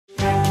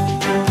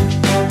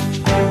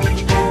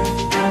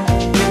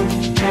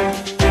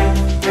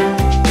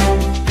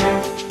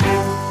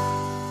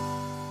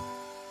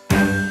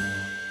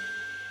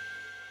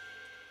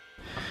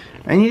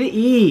I need to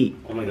eat.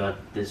 Oh my god,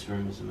 this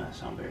room is a mess.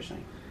 How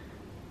embarrassing.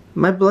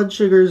 My blood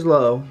sugar's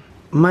low.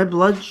 My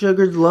blood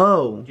sugar's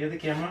low. Do you have the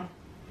camera?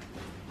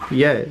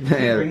 Yeah. Can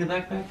you bring the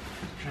backpack? I'm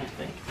trying to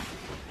think.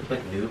 Look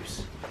like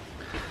noobs.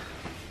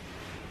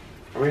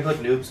 Are we like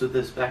noobs with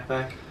this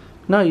backpack?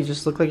 No, you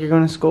just look like you're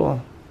going to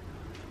school.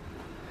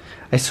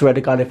 I swear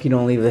to God, if you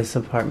don't leave this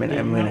apartment,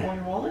 I'm gonna. You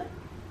want your wallet?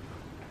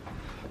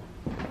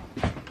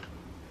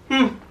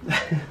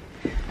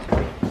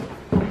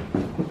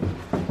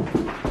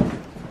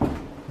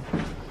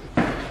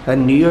 A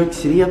New York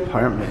City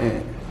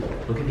apartment.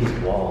 Look at these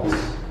walls.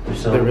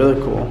 They're really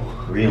cool.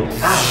 Real.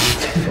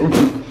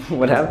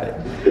 What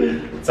happened?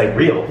 It's like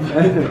real.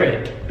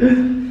 Great.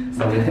 It's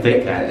not like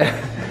fake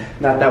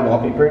that. Not that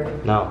wallpaper?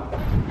 No.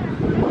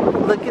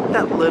 Look at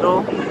that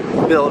little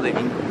building.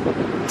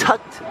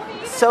 Tucked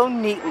so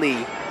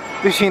neatly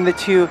between the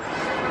two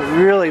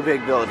really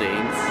big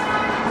buildings.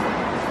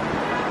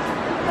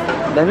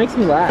 That makes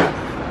me laugh.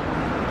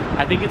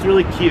 I think it's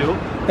really cute.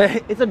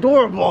 It's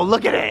adorable.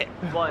 Look at it.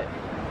 But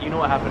you know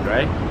what happened,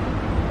 right?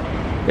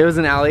 It was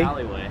an alley.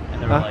 Alleyway,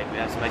 and they were like, we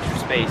have some extra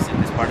space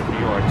in this part of New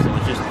York, so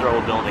let's just throw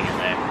a building in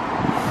there.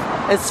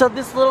 And so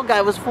this little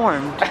guy was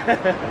formed.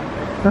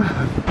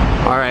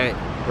 All right,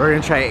 we're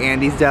gonna try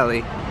Andy's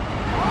Deli.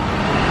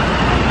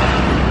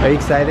 Are you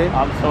excited?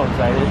 I'm so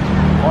excited.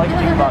 All I can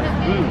think about is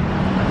food.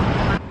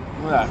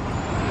 Look at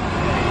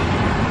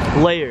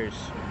that. Layers.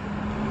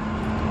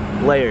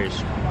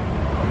 Layers.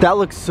 That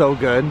looks so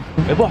good.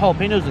 They put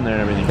jalapenos in there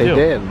and everything They too.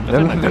 did.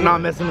 They're not favorite.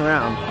 messing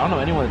around. I don't know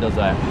anyone that does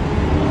that.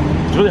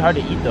 It's really hard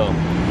to eat though.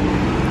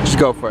 Just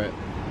go for it.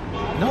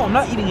 No, I'm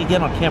not eating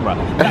again on camera.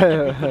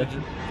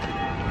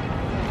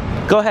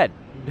 Go ahead.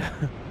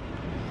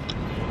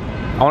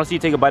 I want to see you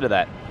take a bite of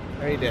that.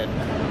 I already did.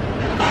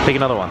 Take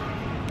another one. I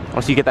want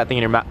to see you get that thing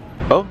in your mouth.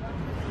 Oh.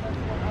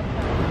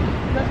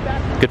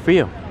 Good for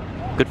you.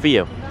 Good for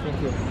you.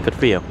 Thank you. Good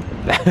for you.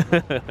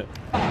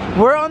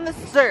 We're on the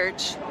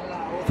search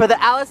for the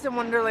Alice in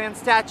Wonderland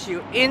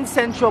statue in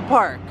Central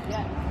Park.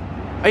 Yes.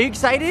 Are you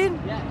excited?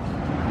 Yes.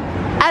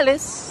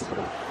 Alice.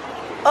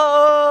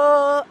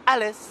 Oh,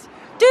 Alice.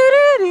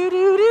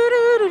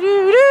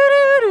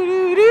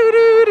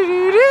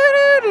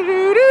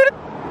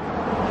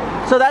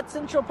 So that's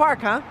Central Park,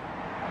 huh?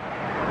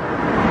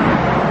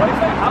 What is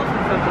that house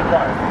in Central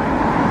Park?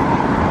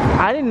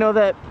 I didn't know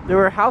that there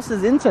were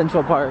houses in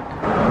Central Park.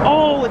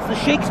 Oh, it's the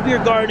Shakespeare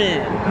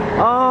Garden.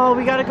 Oh,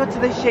 we gotta go to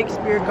the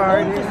Shakespeare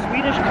Garden. Oh, it's the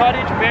Swedish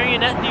Cottage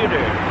Marionette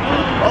Theater.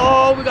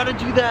 Oh, we gotta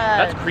do that.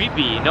 That's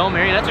creepy. No,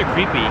 marionettes are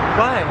creepy.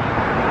 Why?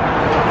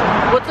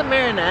 What's a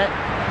marionette?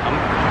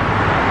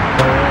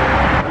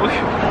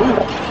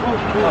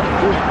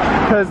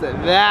 Because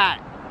that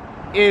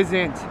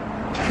isn't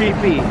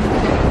creepy.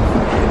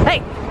 Hey!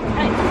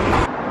 Hey!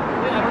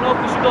 I don't know if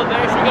we should go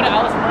there. Should we go to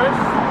Alice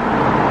first?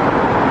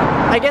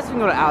 I guess we can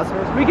go to Alice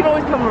first. We can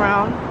always come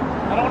around.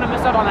 I don't want to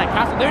miss out on that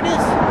castle. There it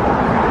is.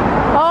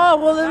 Oh,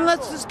 well then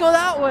let's just go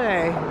that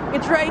way.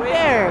 It's right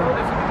there.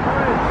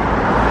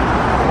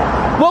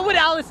 What would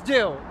Alice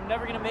do? We're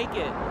never going to make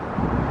it.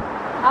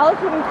 Alice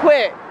wouldn't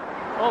quit.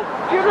 Oh,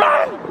 You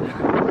run!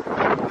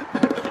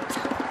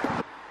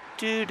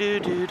 do do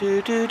do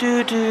do do do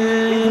It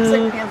looks do.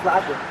 like Pan's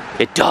Labyrinth.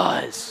 It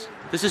does.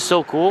 This is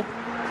so cool.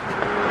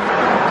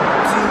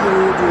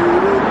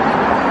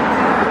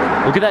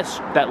 Look at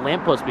that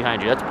lamppost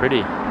behind you. That's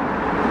pretty.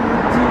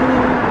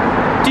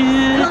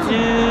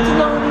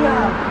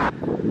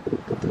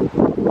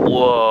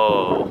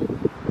 Whoa.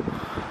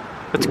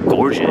 That's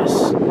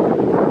gorgeous.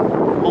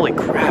 Holy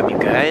crap, you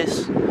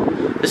guys.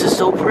 This is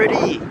so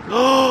pretty.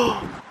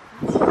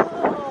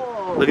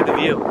 Look at the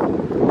view.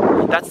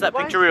 That's that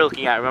picture we were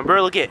looking at,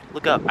 remember? Look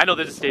up. I know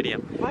there's a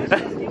stadium. Why is there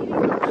a stadium?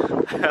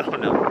 I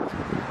don't know.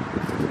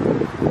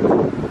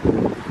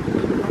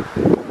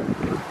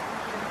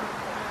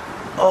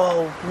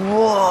 Oh,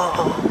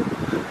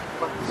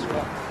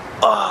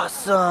 whoa.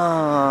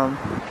 Awesome.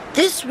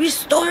 This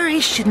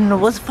restoration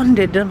was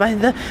funded by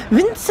the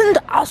Vincent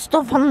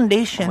Astor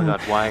Foundation. Oh my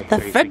god, why The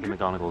are you speaking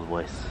McGonagall's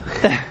voice?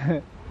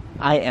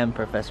 I am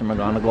Professor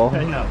McGonagall.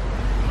 I know.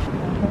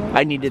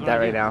 I needed that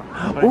right now.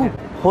 Ooh,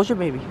 hold your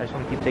baby. I just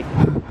want to keep taking.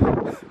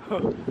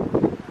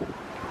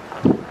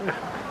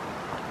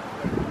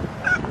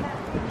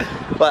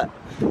 But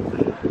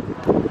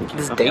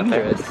it's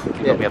dangerous.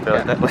 Put me up there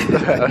like that.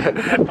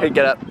 Hey,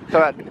 get up.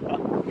 Come on.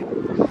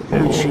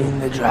 Pushing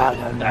the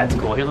dragon. That's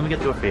cool. Here, let me get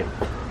the door for you.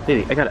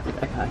 Baby, I got it.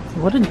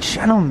 What a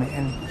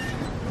gentleman.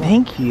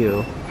 Thank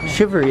you.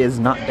 Chivalry is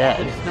not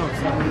dead. No,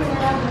 it's not.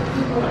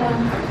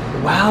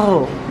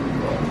 Wow.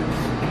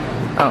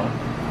 Oh.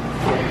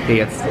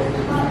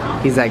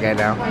 He's that guy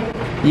now.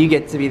 You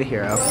get to be the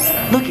hero.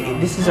 Look,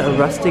 this is a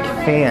rustic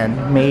fan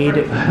made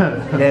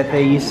that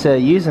they used to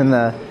use in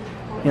the,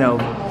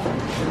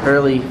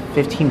 early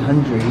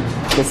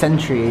 1500s, the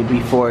century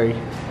before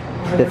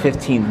the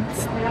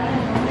 15th.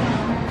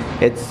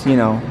 It's,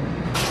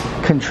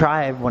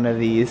 contrived one of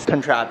these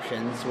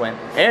contraptions when,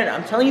 and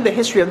I'm telling you the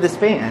history of this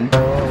fan.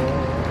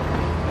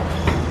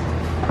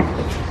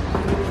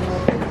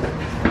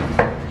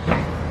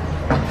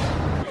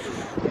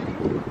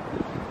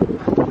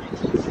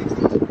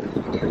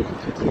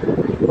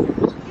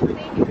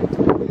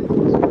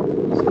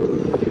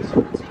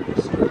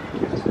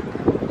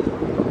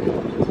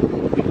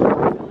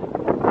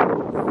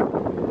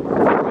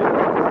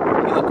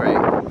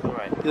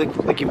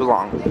 you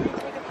belong.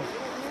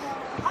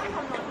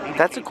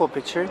 That's a cool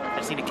picture.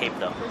 I've seen a cape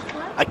though.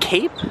 A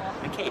cape?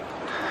 A cape.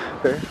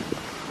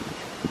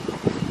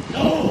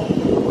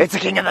 It's the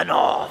king of the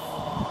north.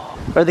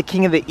 Or the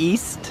king of the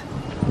east.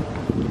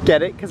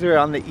 Get it? Because we're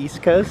on the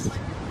east coast.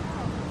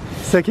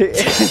 So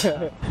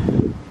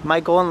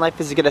my goal in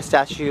life is to get a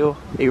statue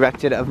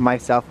erected of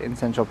myself in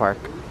Central Park.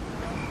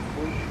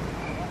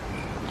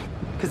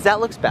 Because that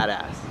looks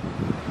badass.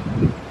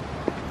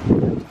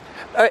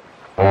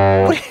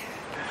 Alright.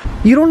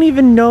 You don't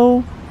even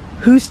know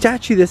whose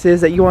statue this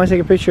is that you want to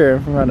take a picture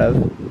in front of.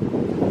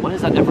 What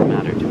does that ever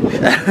matter to me?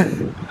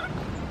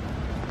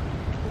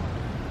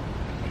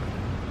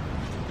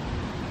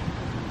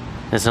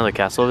 There's another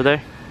castle over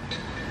there.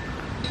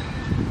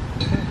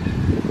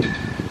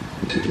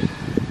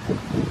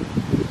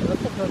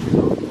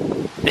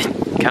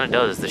 It kind of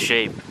does, the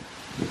shape.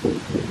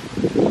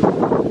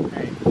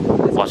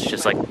 Watch,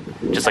 just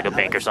like a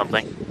bank or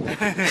something.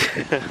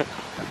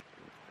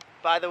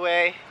 By the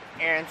way,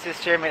 Aaron's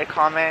sister made a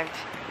comment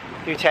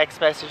through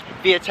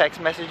via text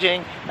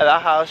messaging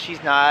about how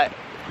she's not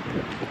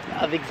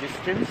of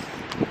existence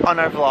on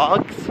our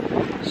vlogs.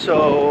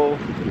 So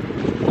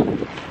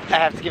I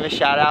have to give a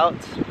shout out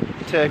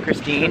to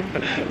Christine,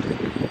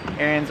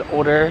 Aaron's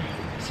older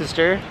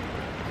sister.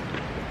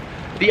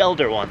 The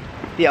elder one.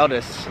 The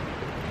eldest.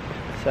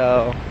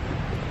 So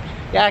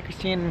yeah,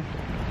 Christine,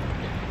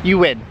 you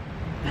win.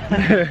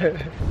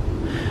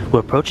 We're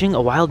approaching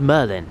a wild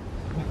Merlin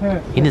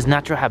in his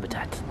natural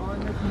habitat.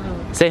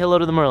 Say hello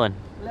to the Merlin.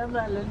 Hello,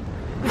 Merlin.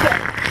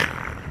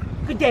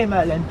 Good day,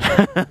 Merlin.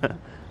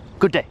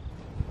 Good day.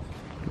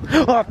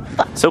 Oh,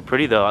 fuck. So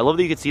pretty though. I love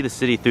that you can see the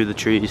city through the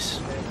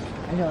trees.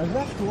 I know,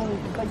 that's cool.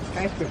 It's like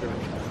skyscraper.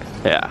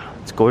 Yeah,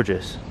 it's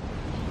gorgeous.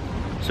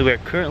 So we are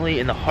currently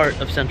in the heart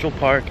of Central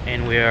Park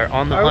and we are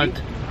on the hunt.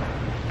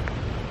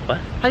 What?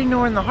 How do you know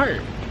we're in the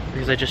heart?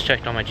 Because I just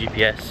checked on my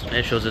GPS and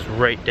it shows us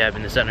right dab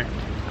in the center.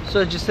 So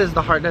it just says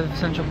the heart of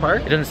Central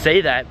Park? It doesn't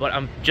say that, but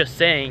I'm just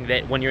saying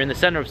that when you're in the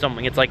center of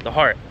something, it's like the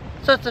heart.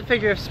 So it's a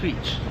figure of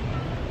speech.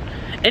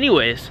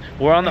 Anyways,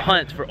 we're on the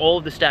hunt for all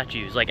of the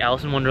statues, like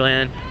Alice in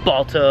Wonderland,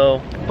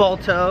 Balto.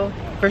 Balto,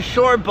 for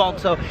sure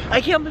Balto. I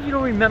can't believe you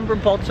don't remember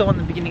Balto on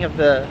the beginning of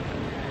the...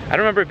 I don't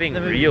remember it being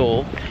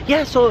real.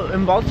 Yeah, so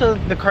in Balto,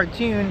 the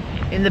cartoon,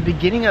 in the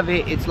beginning of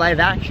it, it's live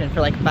action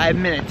for like 5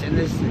 minutes. And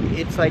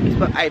it's like,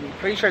 I'm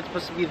pretty sure it's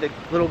supposed to be the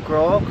little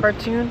girl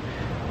cartoon.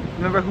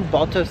 Remember who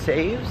Balto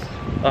saves?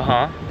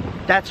 Uh-huh.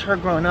 That's her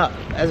growing up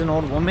as an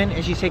old woman,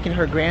 and she's taking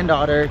her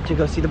granddaughter to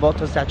go see the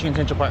Balto statue in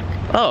Central Park.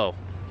 Oh.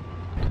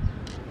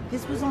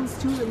 This was on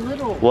Stuart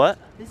Little. What?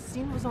 This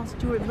scene was on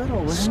Stuart Little,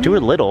 wasn't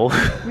Stuart Little?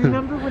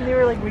 Remember when they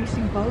were like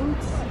racing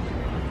boats?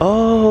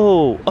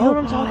 Oh. You know what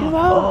I'm talking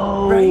about?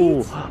 Oh.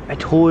 Right? I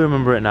totally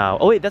remember it now.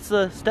 Oh wait, that's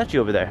the statue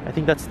over there. I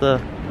think that's the...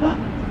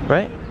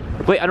 Right?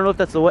 Wait, I don't know if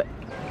that's the what?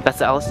 That's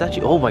the Alice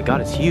statue? Oh my god,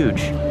 it's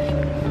huge.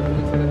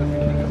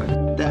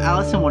 The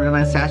Alice in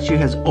Wonderland statue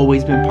has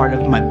always been part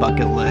of my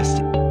bucket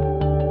list.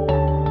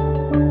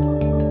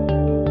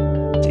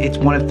 It's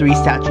one of 3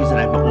 statues that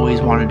I've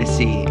always wanted to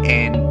see,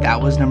 and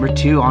that was number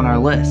 2 on our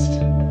list.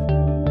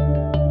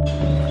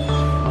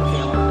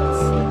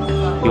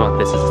 You want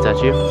this as a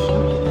statue?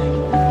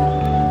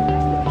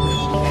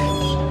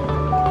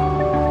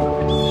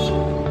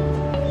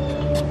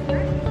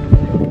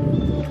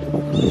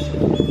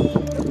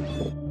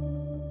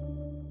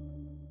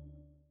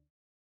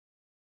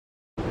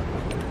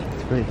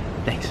 It's pretty.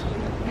 Thanks.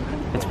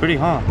 It's pretty,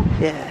 huh?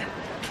 Yeah.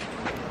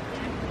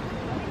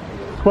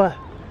 What?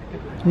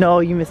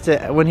 No, you missed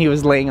it when he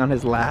was laying on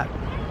his lap.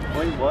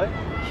 Wait, what?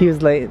 He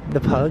was laying,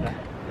 the pug,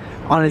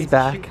 on his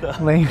back,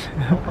 laying.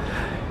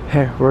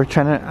 Here, I'm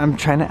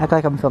trying to act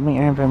like I'm filming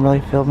Aaron, but I'm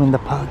really filming the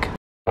pug.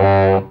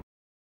 That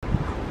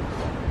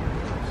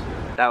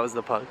was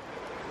the pug.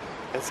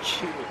 That's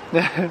cute.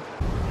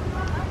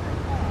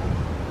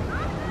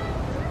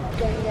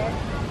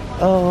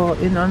 Oh,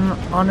 in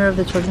honor of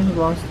the children who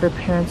lost their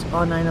parents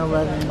on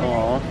 9/11.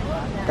 Aww.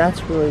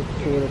 That's really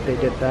cool that they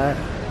did that.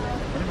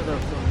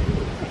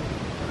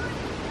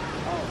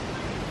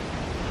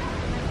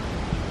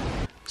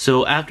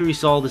 So after we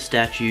saw the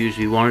statues,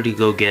 we wanted to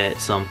go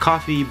get some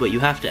coffee, but you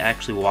have to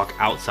actually walk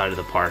outside of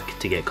the park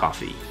to get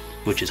coffee,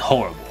 which is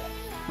horrible.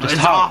 Just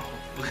awful.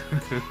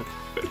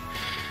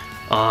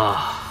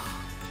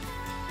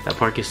 That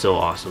park is so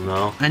awesome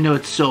though. I know,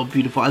 it's so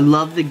beautiful. I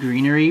love the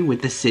greenery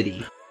with the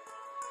city.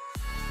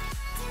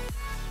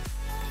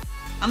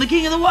 I'm the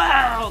king of the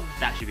world!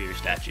 That should be your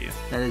statue.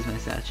 That is my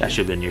statue. That should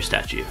have been your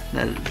statue.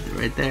 That is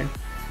right there.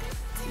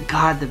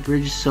 God, the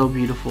bridge is so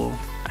beautiful.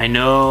 I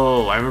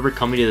know. I remember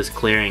coming to this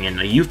clearing and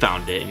you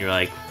found it and you're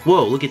like,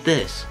 whoa, look at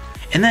this.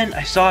 And then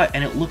I saw it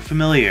and it looked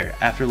familiar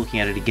after looking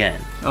at it again.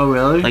 Oh,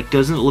 really? Like,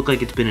 doesn't it look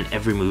like it's been in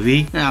every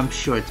movie? Yeah, I'm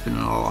sure it's been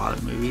in a lot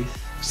of movies.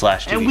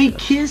 Slash TV And we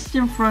shows. kissed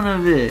in front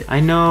of it. I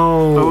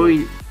know.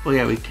 Oh,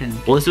 yeah, we can.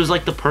 Well, this was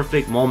like the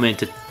perfect moment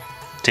to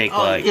take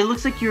like... It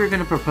looks like you were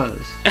gonna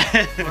propose.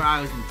 Or I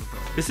was gonna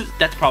propose.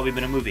 That's probably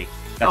been a movie.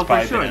 That's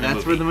for sure,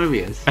 that's where the movie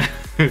is.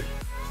 Do you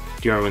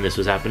remember when this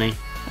was happening?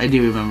 I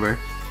do remember.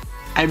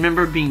 I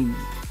remember being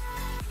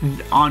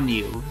on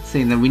you,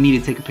 saying that we need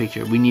to take a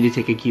picture. We need to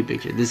take a cute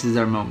picture. This is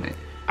our moment.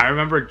 I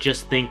remember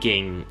just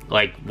thinking,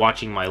 like,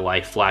 watching my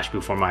life flash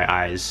before my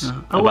eyes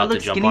about to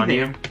jump on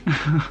you.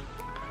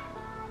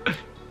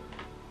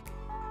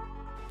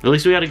 At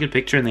least we got a good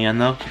picture in the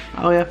end, though.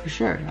 Oh yeah, for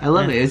sure. I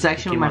love it. It's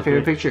actually one of my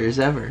favorite pictures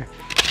ever.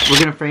 We're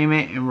gonna frame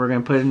it and we're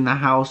gonna put it in the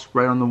house,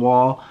 right on the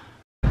wall.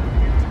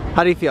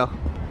 How do you feel?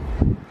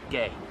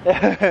 Gay.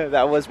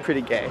 That was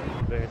pretty gay.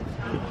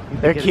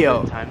 They're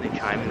cute. Time they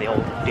chime and they all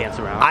dance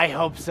around. I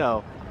hope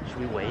so. Should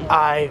we wait?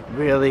 I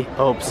really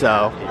hope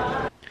so.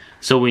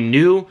 So we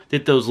knew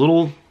that those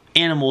little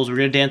animals were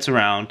gonna dance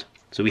around,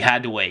 so we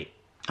had to wait.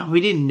 Oh,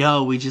 we didn't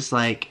know. We just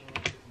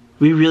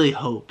we really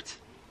hoped.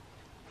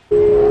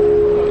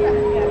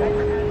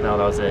 No,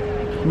 that was it.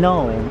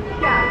 No.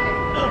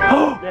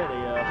 There they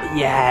go.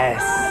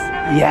 Yes.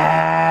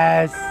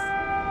 Yes.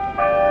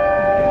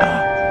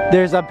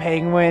 There's a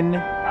penguin.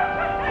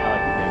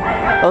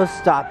 Oh,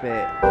 stop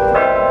it.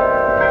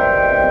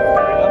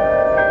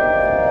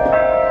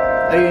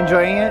 Are you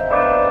enjoying it?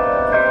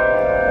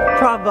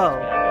 Bravo.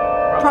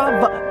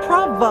 Bravo.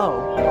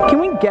 Bravo. Can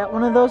we get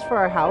one of those for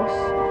our house?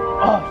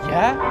 Oh,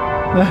 yeah?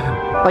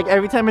 Like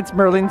every time it's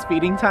Merlin's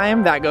feeding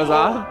time, that goes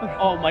off.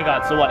 Oh my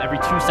god, so what, every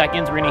 2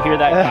 seconds we're gonna hear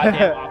that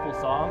goddamn awful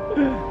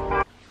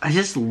song? I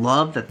just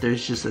love that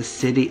there's just a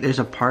city, there's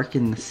a park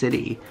in the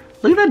city.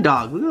 Look at that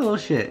dog, look at that little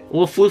shit.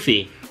 Well,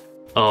 Floofy.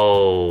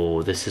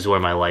 Oh, this is where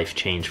my life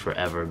changed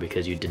forever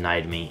because you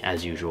denied me,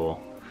 as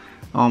usual.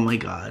 Oh my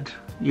god,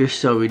 you're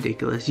so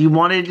ridiculous. You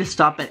wanted to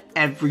stop at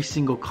every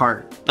single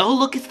cart. Oh,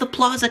 look, it's the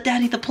plaza,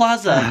 Daddy, the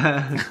plaza.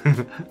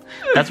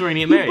 That's where we're gonna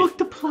get married. You booked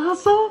the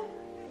plaza?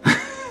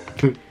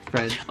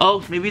 Fred.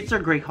 Oh, maybe it's our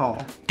Great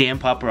Hall. Damn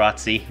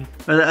paparazzi.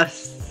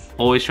 Us.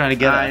 Always trying to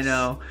get us. I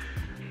know.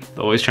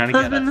 Always trying to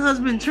get us.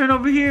 Husband, turn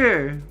over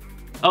here.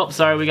 Oh,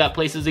 sorry, we got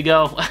places to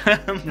go.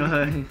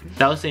 That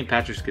was St.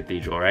 Patrick's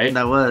Cathedral, right?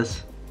 That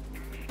was.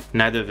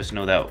 Neither of us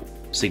know the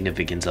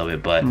significance of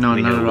it, but no,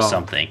 we knew it was all.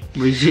 something.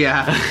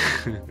 Yeah.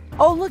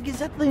 Oh, look, is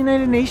that the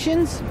United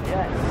Nations?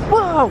 Yes.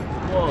 Whoa.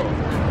 Whoa.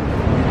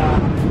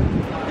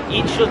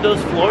 Each of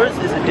those floors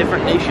is a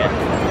different nation.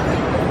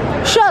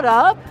 Shut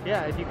up.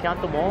 Yeah, if you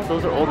count them all,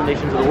 those are all the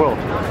nations of the world.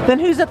 Then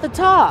who's at the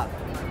top?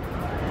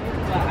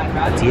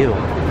 That's you.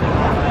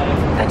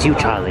 That's you,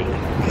 Charlie.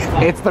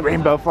 It's the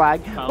rainbow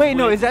flag. Wait,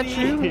 no, is that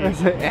true?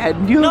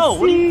 And you'll no, see.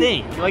 what do you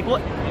think? Like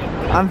what?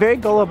 I'm very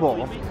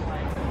gullible.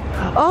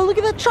 Oh, look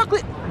at that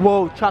chocolate.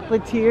 Whoa,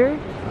 chocolatier?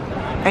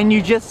 And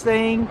you just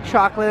saying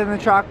chocolate in the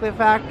chocolate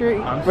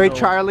factory? Wait,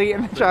 Charlie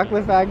in the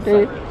chocolate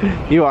factory?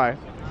 You are.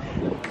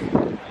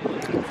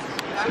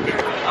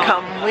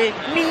 Come with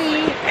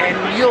me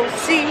and you'll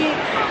see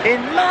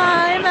in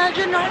my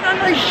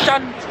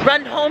imagination.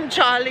 Run home,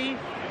 Charlie.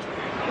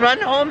 Run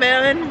home,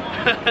 Aaron.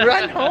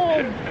 Run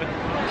home.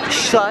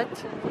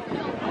 Shut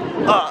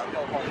up.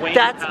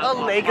 That's a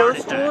Lego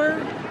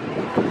store?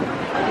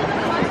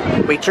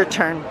 Wait your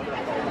turn.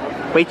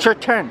 Wait your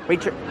turn.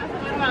 Wait your...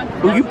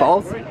 Ooh, you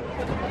balls.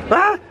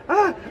 Ah!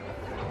 Ah!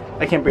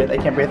 I can't breathe. I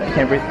can't breathe. I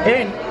can't breathe.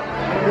 Aaron!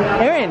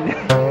 Aaron!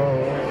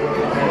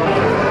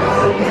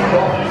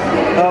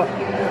 Oh.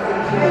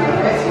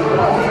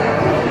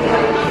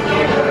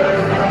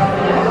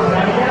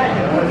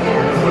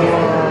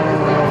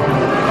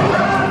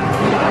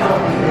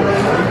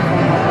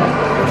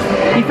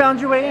 You found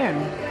your way in.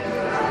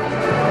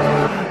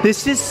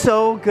 This is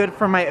so good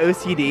for my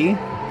OCD.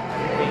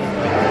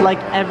 Like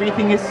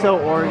everything is so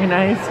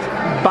organized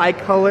by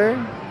color.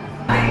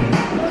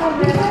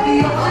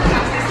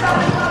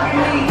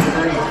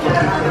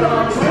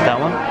 That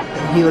one?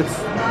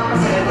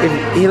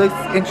 He looks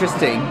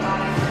interesting.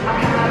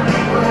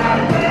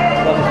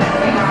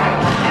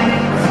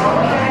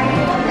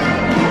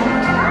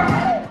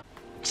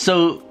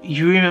 So,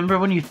 you remember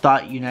when you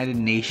thought United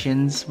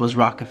Nations was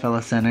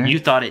Rockefeller Center? You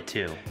thought it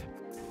too.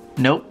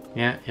 Nope.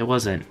 Yeah, it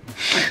wasn't.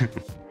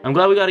 I'm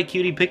glad we got a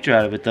cutie picture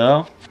out of it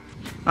though.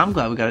 I'm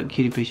glad we got a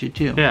cutie picture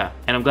too. Yeah,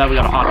 and I'm glad we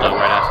got a hot dog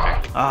right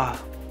after. Ah,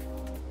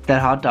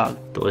 that hot dog.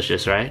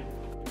 Delicious, right?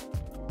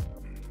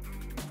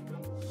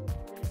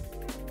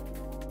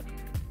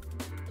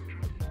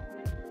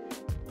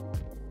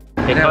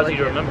 It causes you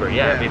to remember,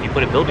 yeah. I mean, if you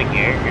put a building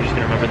here, you're just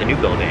gonna remember the new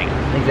building.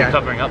 Exactly. You're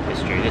covering up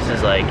history. This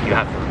is like, you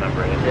have to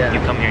remember it. Yeah. You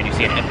come here and you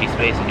see an empty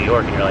space in New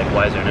York and you're like,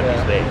 why is there an empty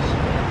space?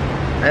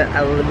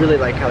 I really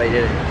like how they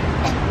did it.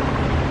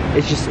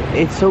 It's just,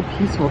 it's so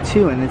peaceful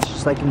too, and it's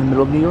just like in the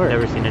middle of New York.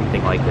 I've never seen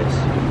anything like this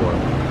before.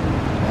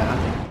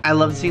 Yeah. I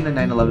love seeing the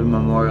 9/11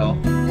 memorial.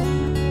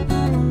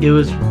 It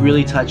was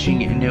really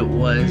touching, and it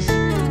was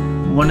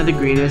one of the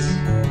greatest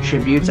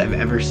tributes I've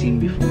ever seen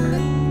before.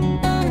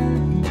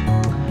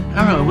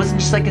 I don't know, it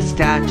wasn't just like a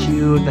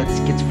statue that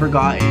gets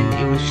forgotten.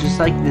 It was just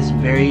like this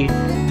very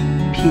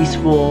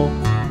peaceful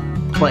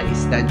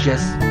place that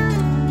just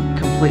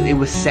completely, it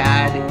was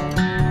sad,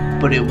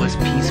 but it was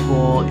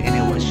peaceful, and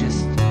it was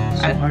just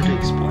So hard to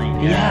explain.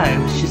 Yeah, it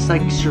was just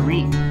like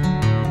serene.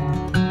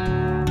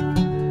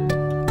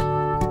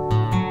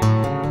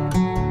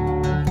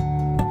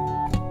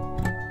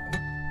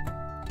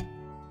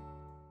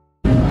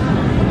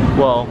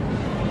 Well,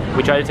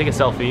 We tried to take a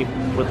selfie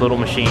with the little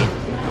machine,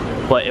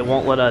 but it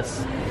won't let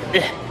us.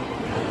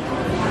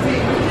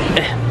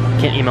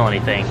 Can't email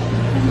anything.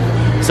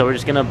 So we're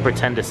just gonna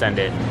pretend to send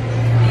it.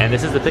 And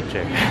this is the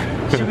picture.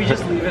 Should we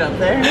just leave it up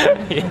there?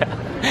 Yeah,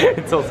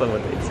 until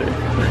someone takes it.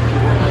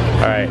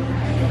 All right.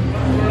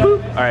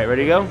 All right,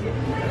 ready to go?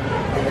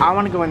 I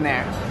want to go in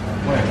there.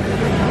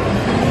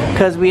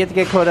 Because we have to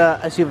get Coda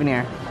a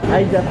souvenir.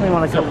 I definitely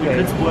want a cupcake.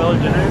 We could spoil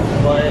dinner,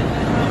 but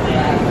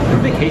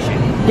we're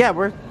vacation. Yeah,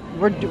 we're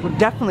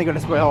definitely gonna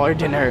spoil our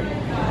dinner.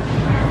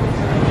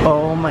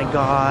 Oh my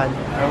god.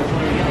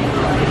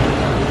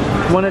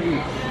 One of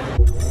you.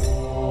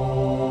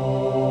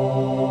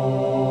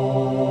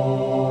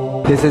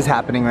 This is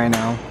happening right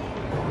now.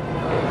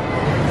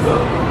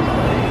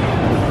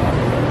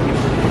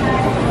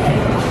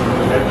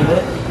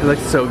 It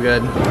looks so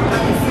good.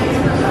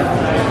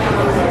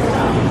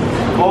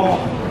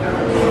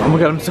 Oh my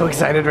god, I'm so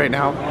excited right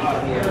now.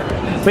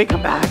 Wait,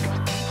 come back.